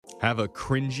Have a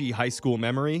cringy high school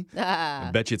memory? I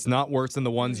bet you it's not worse than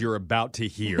the ones you're about to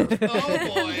hear.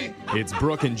 Oh, boy. It's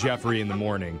Brooke and Jeffrey in the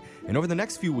morning. And over the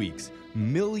next few weeks,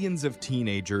 millions of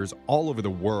teenagers all over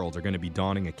the world are going to be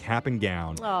donning a cap and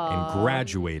gown and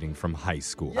graduating from high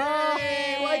school.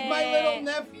 Yay! Like my little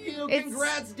nephew.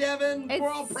 Congrats, Devin. We're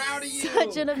all proud of you.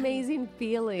 Such an amazing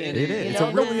feeling. It is. You It's know,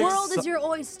 a really the world is your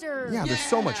oyster. Yeah, there's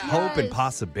so much hope and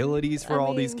possibilities for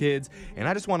all these mean- kids. And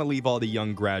I just want to leave all the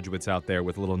young graduates out there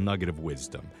with a little nugget of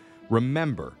wisdom.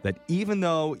 Remember that even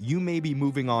though you may be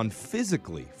moving on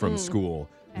physically from school,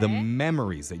 the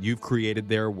memories that you've created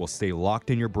there will stay locked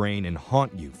in your brain and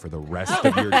haunt you for the rest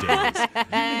of your days.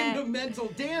 The mental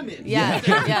damage.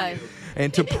 Yeah.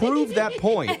 And to prove that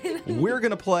point, we're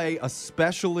going to play a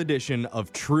special edition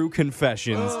of True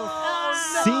Confessions,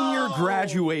 Senior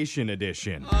Graduation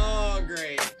Edition. Oh,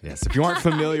 great. Yes, if you aren't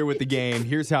familiar with the game,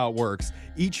 here's how it works.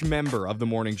 Each member of the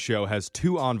morning show has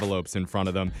 2 envelopes in front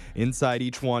of them. Inside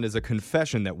each one is a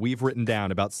confession that we've written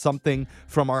down about something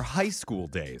from our high school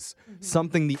days,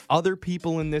 something the other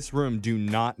people in this room do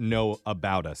not know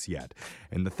about us yet.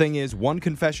 And the thing is, one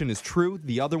confession is true,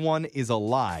 the other one is a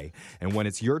lie. And when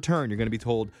it's your turn, you're going to be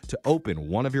told to open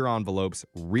one of your envelopes,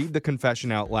 read the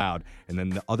confession out loud, and then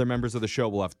the other members of the show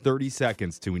will have 30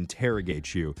 seconds to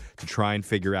interrogate you to try and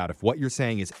figure out if what you're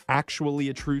saying is actually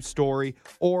a true story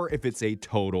or if it's a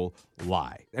total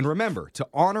lie. And remember, to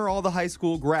honor all the high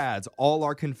school grads, all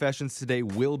our confessions today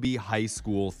will be high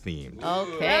school themed.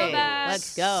 Okay,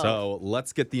 let's go. So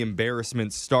let's get the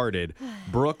embarrassment started.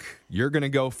 Brooke, you're going to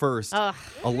go first.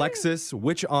 Alexis,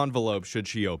 which envelope should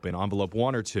she open? Envelope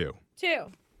 1 or 2? 2.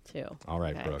 2. All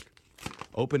right, Okay. Brooke.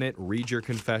 Open it, read your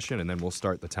confession, and then we'll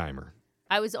start the timer.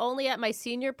 I was only at my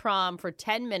senior prom for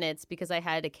 10 minutes because I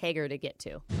had a kegger to get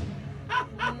to.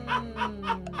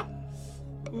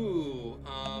 Ooh,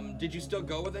 did you still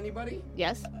go with anybody?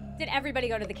 Yes? Did everybody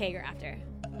go to the Kager after?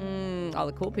 All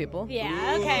the cool people.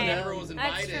 Yeah, Ooh, okay. everyone was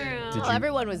That's invited. true. Did Well,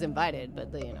 everyone was invited,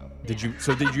 but you know. Did you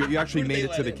actually Who did made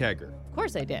they it to the let kegger? Of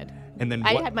course I did. And then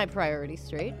I what, had my priorities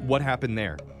straight. what happened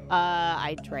there?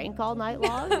 I drank all night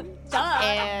long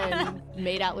and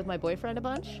made out with my boyfriend a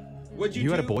bunch. What'd you You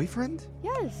do? had a boyfriend?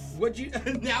 Yes. What'd you...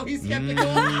 Now he's skeptical.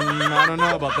 I don't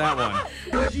know about that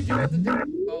one. What'd you do at the dinner?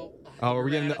 Oh, we're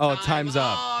getting... Ran out Oh, of time. time's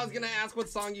up. Oh, I was going to ask what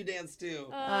song you danced to.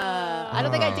 I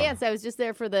don't think I danced. I was just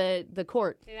there for the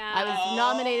court. Yeah. I was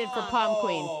nominated for prom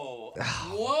queen. Whoa.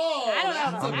 I don't know that's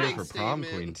about a I'm that. here big for prom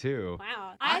statement. queen, too.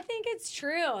 Wow. I think it's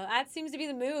true. That seems to be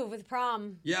the move with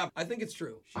prom. Yeah, I think it's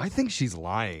true. I think she's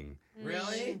lying.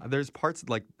 Really? There's parts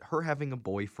like her having a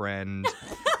boyfriend,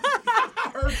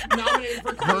 Her nominated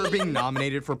for her being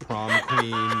nominated for prom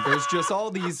queen. There's just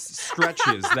all these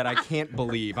stretches that I can't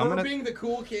believe. her being the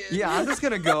cool kid. Yeah, I'm just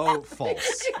gonna go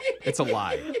false. It's a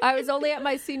lie. I was only at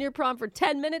my senior prom for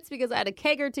 10 minutes because I had a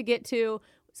kegger to get to.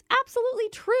 It's absolutely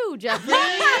true, Jeffrey.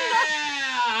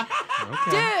 Yeah!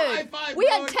 Okay. Dude, five, we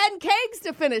had Brooke. 10 kegs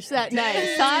to finish that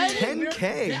night, son. 10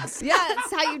 kegs. Yeah,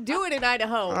 that's how you do it in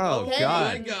Idaho. Oh, okay? Oh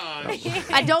my God.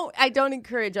 gosh. I don't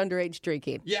encourage underage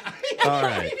drinking. Yeah. All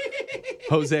right.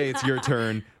 Jose, it's your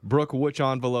turn. Brooke, which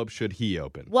envelope should he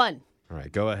open? 1. All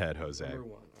right, go ahead, Jose. Number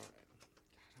 1. All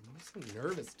right. God, I'm so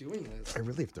nervous doing this. I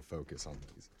really have to focus on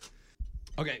these.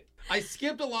 Okay, I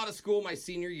skipped a lot of school my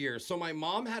senior year, so my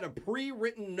mom had a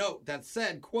pre-written note that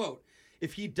said, quote,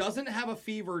 "If he doesn't have a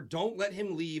fever, don't let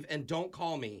him leave and don't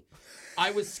call me."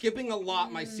 I was skipping a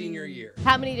lot my senior year.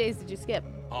 How many days did you skip?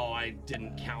 Oh, I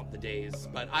didn't count the days,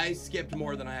 but I skipped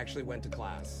more than I actually went to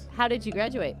class. How did you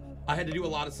graduate? I had to do a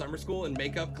lot of summer school and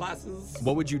makeup classes.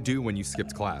 What would you do when you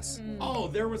skipped class? Oh,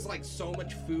 there was like so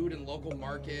much food and local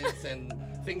markets and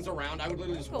things around. I would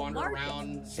literally just Local wander markets.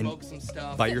 around, smoke some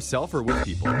stuff. By yourself or with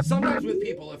people? Sometimes with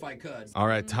people if I could. All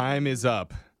right, time is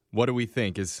up. What do we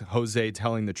think? Is Jose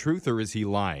telling the truth or is he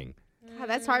lying? God,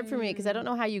 that's hard for me because I don't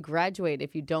know how you graduate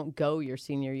if you don't go your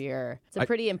senior year. It's a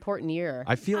pretty important year.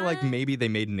 I feel like maybe they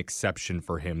made an exception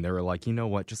for him. They were like, you know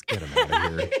what? Just get him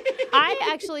out of here. I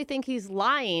actually think he's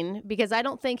lying because I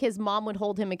don't think his mom would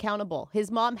hold him accountable.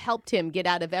 His mom helped him get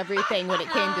out of everything when it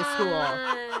came to school.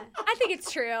 I think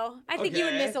it's true. I think you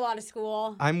would Okay. miss a lot of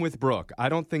school. I'm with Brooke. I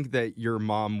don't think that your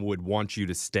mom would want you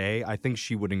to stay. I think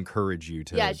she would encourage you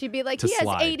to. Yeah, she'd be like, to he has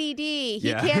slide. ADD. He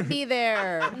Yeah. can't be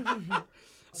there.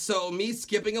 So me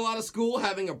skipping a lot of school,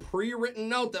 having a pre-written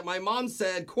note that my mom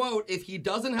said, quote, "If he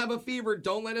doesn't have a fever,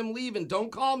 don't let him leave and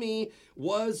don't call me,"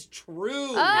 was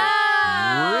true.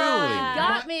 Ah,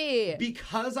 got me.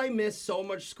 Because I missed so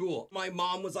much school. My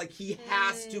mom was like, he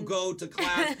has to go to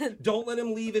class. Don't let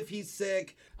him leave if he's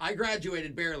sick. I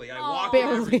graduated barely. I Aw. walked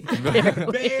Barely.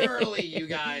 barely, you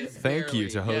guys. Thank you barely.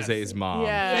 to Jose's Yes. mom.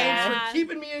 Yeah. Thanks Yeah. for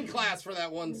keeping me in class for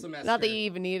that one semester. Not that you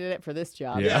even needed it for this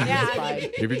job. Yeah. Yeah. It's fine.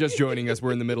 If you're just joining us,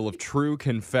 we're in the middle of True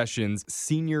Confessions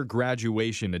Senior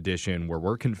Graduation Edition, where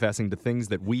we're confessing to things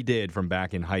that we did from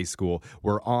back in high school.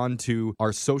 We're on to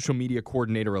our social media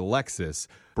coordinator, Alexis.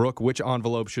 Brooke, which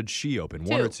envelope should she open?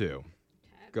 One or two?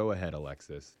 Go ahead,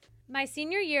 Alexis. My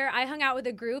senior year, I hung out with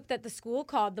a group that the school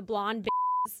called the Blonde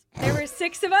B****s. There were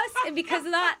 6 of us, and because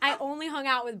of that, I only hung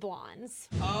out with blondes.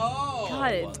 Oh.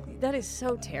 God, that is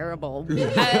so terrible.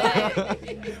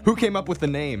 Who came up with the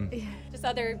name? Just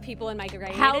other people in my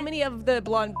grade. How many of the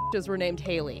blonde bitches were named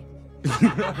Haley?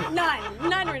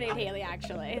 None were named Haley,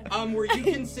 actually. Were you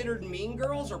considered mean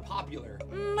girls or popular?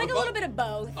 Like Or a little both? bit of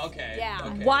both. Okay. Yeah.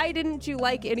 okay. Why didn't you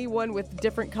like anyone with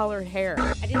different colored hair?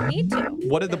 I didn't need to.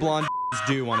 What did the blonde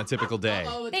do on a typical day?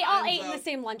 Oh, They all time's ate in the up.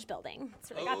 same lunch building. That's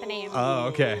where I got the name. Oh,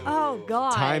 okay. Oh,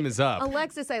 God. Time is up.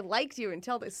 Alexis, I liked you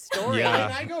until this story. Yeah.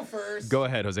 Can I go first? Go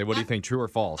ahead, Jose. What do you think? True or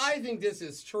false? I think this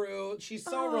is true. She's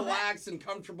so relaxed and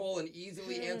comfortable and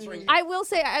easily answering. I will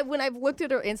say, when I've looked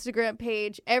at her Instagram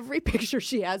page, every picture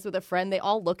she has with a friend, they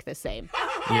all look the same.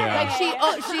 Yeah.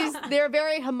 Like they're a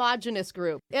very homogenous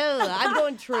group. Ew, I'm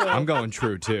going true. I'm going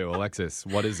true, too. Alexis,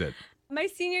 what is it? My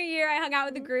senior year, I hung out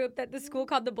with a group that the school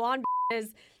called the Blonde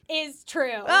is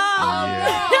true. Oh,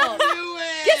 Yeah. no. Do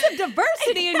it! Get some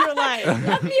diversity in your life. A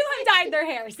few have dyed their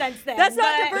hair since then. That's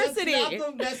not but- diversity. That's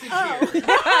not the message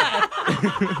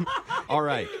Oh. here. All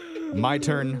right. My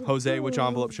turn. Jose, which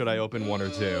envelope should I open? One or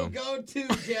two? Go to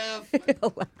Jeff.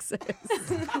 Alexis.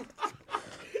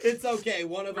 It's okay.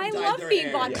 One of them I dyed love their being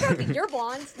hair. blonde. Perfect. You're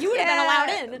blonde. You would have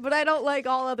been allowed in. But I don't like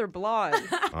all other blondes.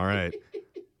 All right.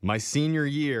 My senior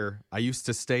year, I used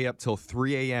to stay up till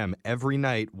 3 a.m. every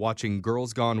night watching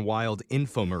Girls Gone Wild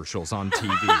infomercials on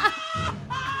TV.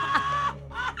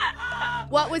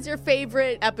 What was your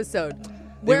favorite episode?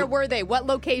 Where were they? What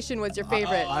location was your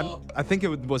favorite? I think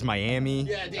it was Miami.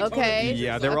 Yeah, Daytona Okay. Beach.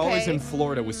 Yeah, they were always Okay. in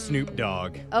Florida with Snoop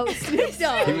Dogg. Oh, Snoop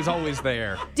Dogg. He was always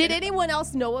there. Did anyone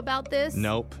else know about this?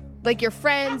 Nope. Like your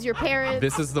friends, your parents?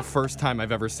 This is the first time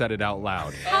I've ever said it out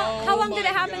loud How long did my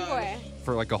it happen gosh.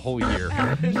 for like a whole year.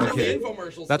 The Okay.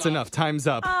 infomercial That's stopped. enough. Time's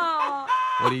up. Oh.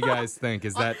 What do you guys think?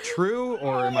 Is that true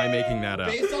or am I making that up?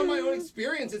 Based on my own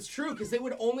experience, it's true because they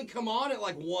would only come on at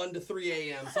like 1 to 3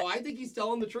 a.m. So I think he's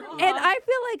telling the truth. And I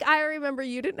feel like I remember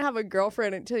you didn't have a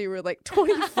girlfriend until you were like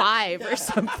 25 or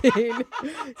something.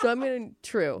 So I'm going to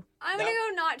true. I'm going to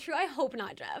go not true. I hope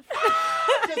not, Jeff.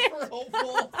 Just for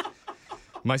hopeful.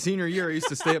 My senior year, I used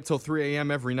to stay up till 3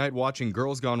 a.m. every night watching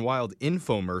Girls Gone Wild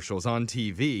infomercials on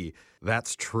TV.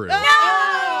 That's true.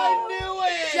 I knew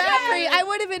it. Jeffrey, I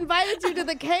would have invited you to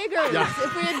the Keggers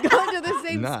if we had gone to the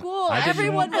same Nah, school. I didn't-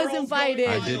 Everyone was Girls invited.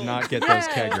 I did not get those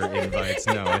kegger invites.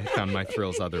 No, I found my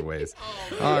thrills other ways.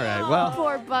 All right, well,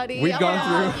 Poor buddy. we've I gone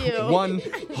love through you. one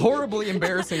horribly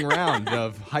embarrassing round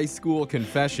of high school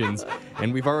confessions,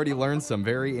 and we've already learned some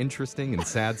very interesting and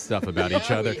sad stuff about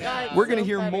each other. God, We're going to so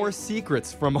hear funny. more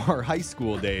secrets from our high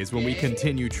school days when we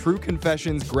continue True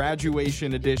Confessions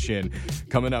Graduation Edition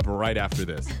coming up right after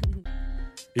this.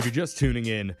 If you're just tuning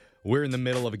in, we're in the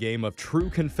middle of a game of True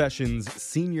Confessions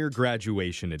Senior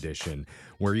Graduation Edition,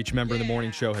 where each member of the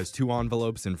morning show has 2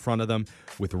 envelopes in front of them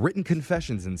with written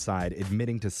confessions inside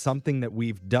admitting to something that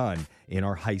we've done in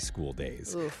our high school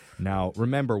days. Now,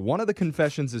 remember, one of the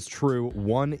confessions is true,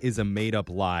 one is a made-up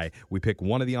lie. We pick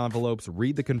one of the envelopes,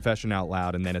 read the confession out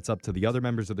loud, and then it's up to the other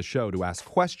members of the show to ask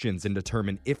questions and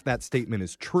determine if that statement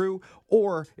is true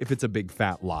or if it's a big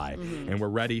fat lie. And we're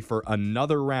ready for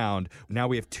another round. Now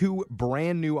we have 2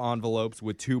 brand new envelopes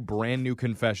with 2 brand new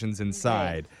confessions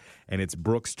inside. And it's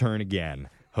Brooke's turn again.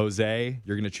 Jose,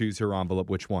 you're going to choose her envelope.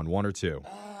 Which one? 1 or 2?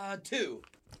 2.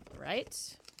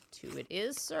 Right. 2 it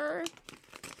is, sir.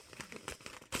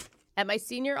 At my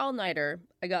senior all-nighter,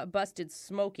 I got busted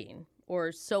smoking.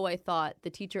 Or so I thought. The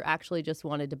teacher actually just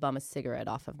wanted to bum a cigarette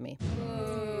off of me.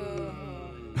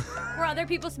 Were other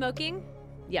people smoking?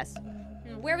 Yes.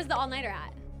 Where was the all-nighter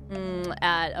at?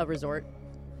 At a resort.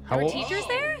 How Were old? teachers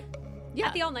there? Yeah.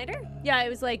 At the all-nighter? Yeah, it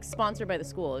was like sponsored by the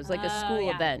school. It was like a school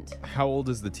yeah. event. How old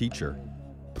is the teacher?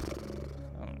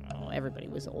 I don't know. Everybody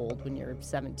was old when you're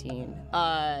 17.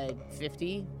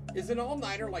 50? Is an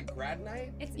all-nighter like grad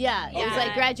night? It's, Yeah, it was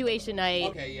like graduation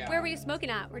night, Okay, yeah. Where were you smoking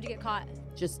at? Where'd you get caught?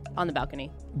 just on the balcony.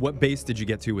 What base did you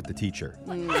get to with the teacher?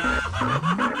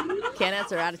 Can't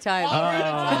answer, out of time.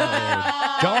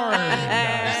 Oh, darn.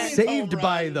 That means Saved home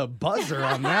by run. the buzzer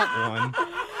on that one.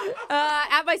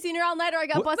 At my senior all-nighter, I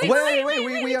got busted. Wait,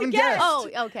 we haven't guessed. Oh,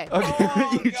 okay.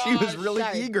 Okay. She was gosh. really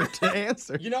Sorry. eager to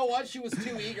answer. You know what? She was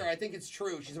too eager. I think it's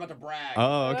true. She's about to brag.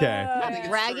 Oh, okay. I think it's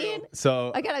Bragging? true.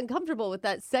 So, I got uncomfortable with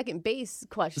that second base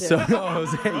question.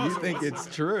 Jose, you think it's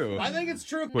true? I think it's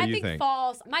true. What I do you think think?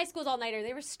 false. My school's all-nighter.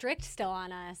 They were strict still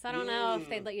on us. I don't know if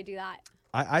they'd let you do that.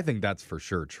 I think that's for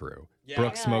sure true. Yeah.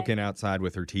 Brooke Really? smoking outside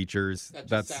with her teachers. That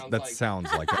That just sounds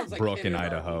like sounds like Brooke in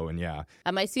kindergarten. Idaho, and yeah.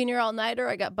 At my senior all-nighter,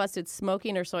 I got busted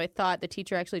smoking, or so I thought. The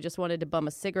teacher actually just wanted to bum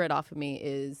a cigarette off of me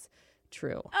is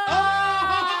true.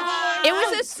 It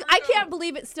was I can't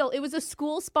believe it still. It was a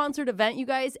school-sponsored event, you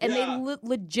guys, and Yeah. they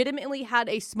legitimately had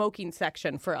a smoking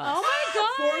section for us. Oh my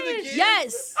For the gosh. kids?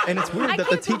 Yes! And it's weird I that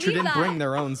the can't teacher believe didn't that. bring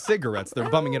their own cigarettes. They're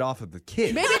bumming it off of the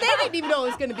kids. Maybe they didn't even know it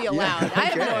was going to be allowed. I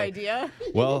have no okay. idea.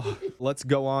 Well, let's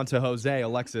go on to Jose.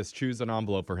 Alexis, choose an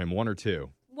envelope for him, 1 or 2.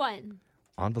 1.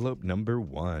 Envelope number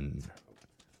 1.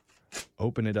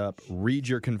 Open it up, read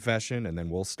your confession, and then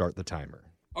we'll start the timer.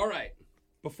 All right.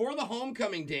 Before the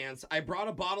homecoming dance, I brought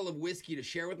a bottle of whiskey to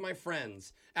share with my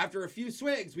friends. After a few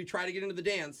swigs, we tried to get into the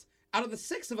dance. Out of the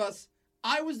 6 of us,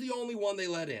 I was the only one they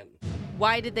let in.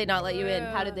 Why did they not let you in?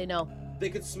 How did they know? They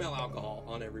could smell alcohol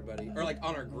on everybody, or like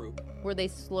on our group. Were they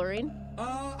slurring?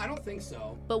 I don't think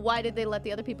so. But why did they let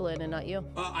the other people in and not you?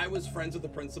 I was friends with the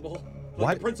principal. Like,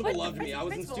 Why- the principal What? loved me. Friends I with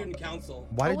was in principal? student council.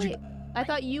 Why Oh, did you? wait. I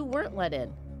thought you weren't let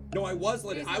in. No, I was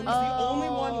let in. I was Oh. the only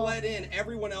one let in.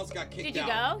 Everyone else got kicked Did you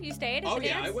out. go? You stayed? Oh at the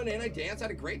yeah, dance? I went in. I danced. I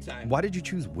had a great time. Why did you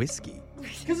choose whiskey?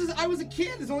 Because I was a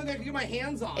kid. It's the only thing I could get my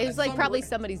hands on. It was like Some probably were-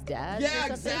 somebody's dad. or Yeah,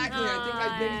 something. exactly. I think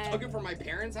I maybe took it from my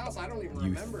parents' house. I don't even You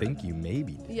remember. think you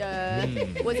maybe did. Yeah.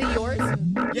 Was it yours?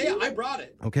 Yeah, I brought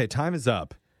it. Okay, time is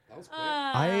up. That was quick.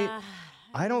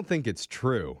 I don't think it's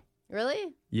true. Really?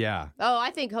 Yeah. Oh,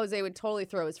 I think Jose would totally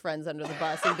throw his friends under the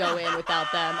bus and go in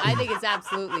without them. I think it's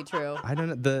absolutely true. I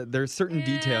don't know. There's certain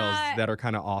details Yeah. that are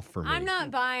kind of off for me. I'm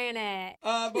not buying it.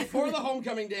 Before the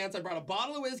homecoming dance, I brought a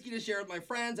bottle of whiskey to share with my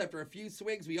friends. After a few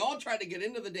swigs, we all tried to get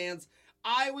into the dance.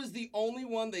 I was the only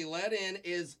one they let in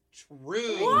is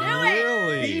true.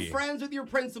 Really? Be friends with your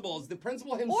principals. The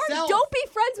principal Or himself. don't be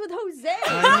friends with Jose.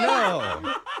 I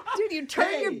know. Dude, you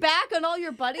turn your Hey. back on all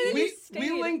your buddies. We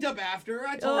stayed. linked up after.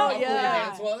 I told Oh, them how cool the yeah.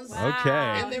 dance was. Wow. Okay.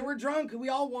 And they were drunk. We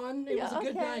all won. It was a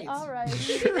good night. All right.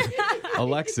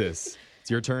 Alexis, it's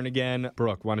your turn again.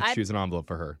 Brooke, why don't you I- choose an envelope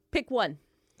for her? Pick one.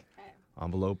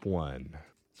 Envelope 1.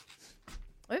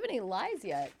 We haven't any lies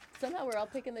yet. Somehow we're all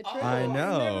picking the truth. I know.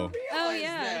 never Oh, realized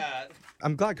yeah. that.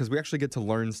 I'm glad because we actually get to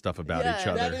learn stuff about Yeah, each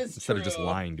that other is instead of just true.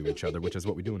 lying to each other, which is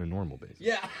what we do on a normal basis.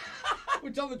 Yeah. We're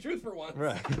telling the truth for once.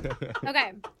 Right.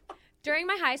 Okay. During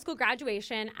my high school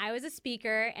graduation, I was a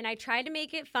speaker and I tried to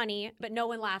make it funny, but no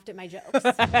one laughed at my jokes.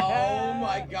 Oh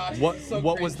my gosh. What this is so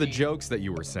What was the cringy. jokes that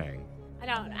you were saying? I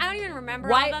don't even remember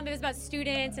Why- all of them. It was about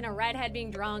students and a redhead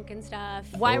being drunk and stuff.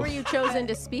 Why Oh. were you chosen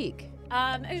to speak?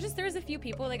 It was just there was a few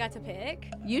people they got to pick.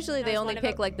 Usually That they was only one of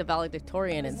pick them. like the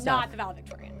valedictorian and It's stuff. not the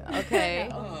valedictorian. Okay.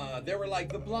 They were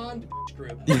like the blonde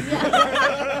group. Doing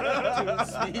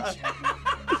speech.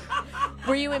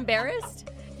 Were you embarrassed?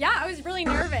 Yeah, I was really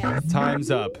nervous.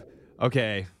 Time's up.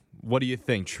 Okay. What do you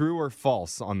think? True or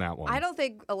false on that one? I don't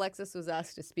think Alexis was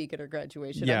asked to speak at her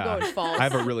graduation. Yeah. I'm going false. I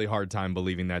have a really hard time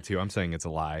believing that too. I'm saying it's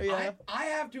a lie. Yeah. I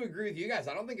have to agree with you guys.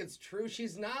 I don't think it's true.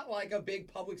 She's not like a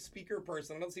big public speaker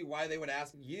person. I don't see why they would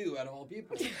ask you at all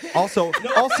people. Also,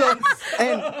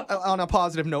 and on a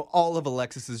positive note, all of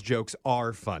Alexis's jokes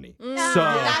are funny. So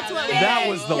That's what we that meant.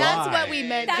 was the That's lie. what we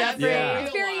meant, That's Jeffrey. Yeah.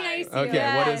 It's very nice of you.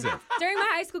 Okay, what is it? During my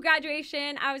high school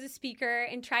graduation, I was a speaker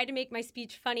and tried to make my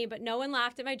speech funny, but no one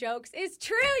laughed at my jokes. It's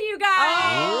true, you guys.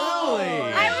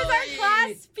 Really? I was our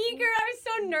class speaker. I was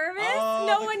so nervous. Oh,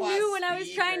 no the one class knew when I was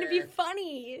trying to be speaker.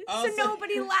 funny. Oh, so so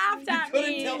nobody laughed You at couldn't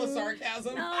me. tell the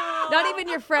sarcasm. No. Not even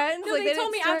your friends? No, Like, they told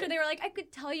didn't me start- after. They were like, I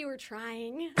could tell you were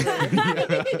trying.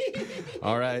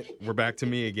 All right, we're back to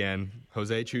me again.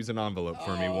 Jose, choose an envelope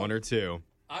for me, Oh. 1 or 2.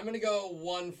 I'm going to go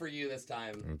 1 for you this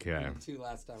time. Okay. 2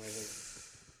 last time, I think.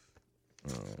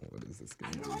 Oh, what is this I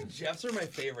going don't to know be? why Jeff's are my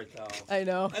favorite, though. I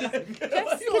know. Jeff's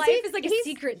life is like a he's-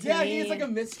 secret to Yeah, me. he's like a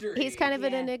mystery. He's kind of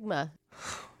an Yeah. enigma.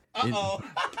 Uh-oh.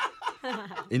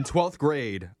 In 12th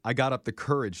grade, I got up the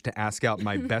courage to ask out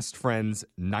my best friend's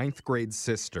 9th grade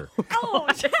sister, Oh,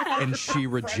 Jeff. and she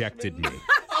rejected me.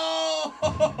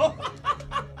 Oh!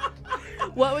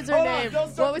 What was her Hold on, name?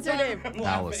 don't start What was the her timer. name? I'm laughing.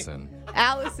 Allison.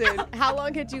 Allison. How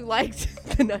long had you liked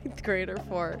the 9th grader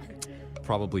for?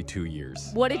 Probably 2 years.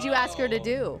 What did you ask her to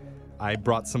do? I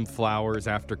brought some flowers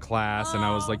after class, and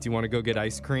I was like, do you want to go get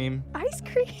ice cream? Ice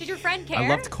cream? Did your friend care? I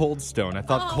loved Cold Stone. I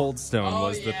thought Cold Stone Oh,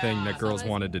 was the thing that girls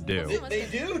wanted to do. They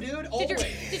do, dude. Always.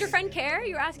 Did your friend care?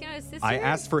 You were asking out his sister? I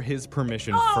asked for his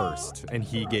permission first, and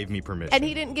he gave me permission. And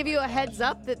he didn't give you a heads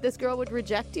up that this girl would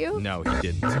reject you? No, he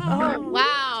didn't. Oh,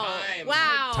 wow. Time.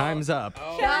 Wow. Time's up.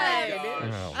 Oh, Good. my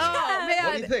gosh. Oh. Oh, man.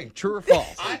 What do you think? True or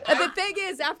false? The thing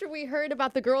is, after we heard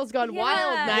about the Girls Gone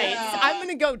Wild Yeah. nights, Yeah. I'm going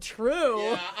to go true.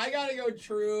 Yeah, I gotta go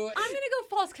true. I'm going to go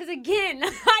false because, again,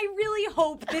 I really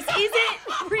hope this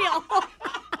isn't real.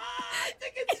 I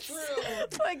think it's true. Oh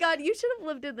my God, you should have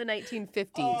lived in the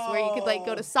 1950s where you could like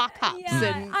go to sock hops Yeah,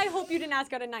 and I hope you didn't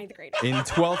ask out a 9th grader. In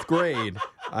 12th grade,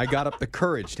 I got up the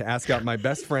courage to ask out my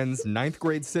best friend's 9th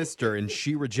grade sister, and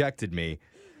she rejected me.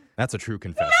 That's a true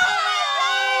confession.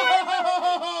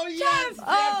 Oh, yes,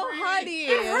 oh, Jeffrey. honey,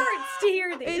 It hurts to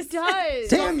hear this. it does.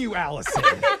 Damn you, Allison.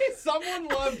 Someone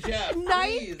love Jeff. Please.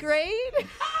 9th grade?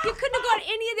 You couldn't have got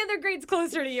any of the other grades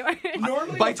closer to yours.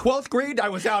 Normally, By 12th grade, I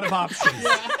was out of options.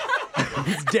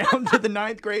 It's down to the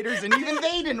 9th graders, and even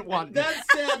they didn't want me. that's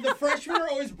sad. The freshmen are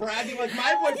always bragging like,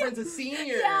 my boyfriend's a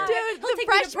senior. Yeah. Dude, He'll the take me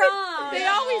to freshmen, prom. they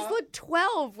Yeah. always look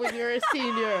 12 when you're a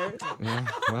senior. Yeah,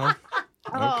 well, okay.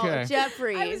 Oh,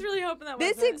 Jeffrey. I was really hoping that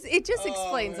this was it just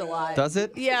explains a lot. Does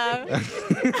it? Yeah.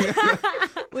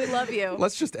 We love you.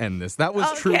 Let's just end this. That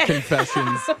was True Okay.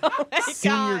 Confessions, Oh my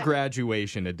Senior God.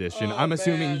 Graduation Edition. Oh, I'm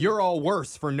assuming man. you're all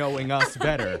worse for knowing us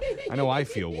better. I know I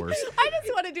feel worse. I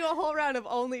just want to do a whole round of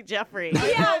only Jeffrey.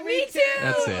 Yeah, me too.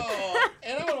 That's it.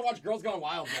 And I want to watch Girls Gone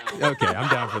Wild now. Okay, I'm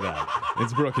down for that.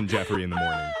 It's Brooke and Jeffrey in the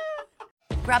morning.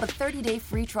 Grab a 30-day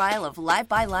free trial of Live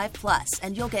by Live Plus,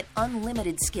 and you'll get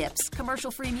unlimited skips,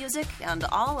 commercial-free music, and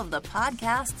all of the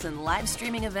podcasts and live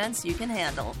streaming events you can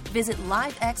handle. Visit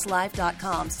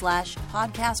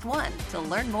livexlive.com/podcast1 to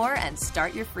learn more and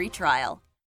start your free trial.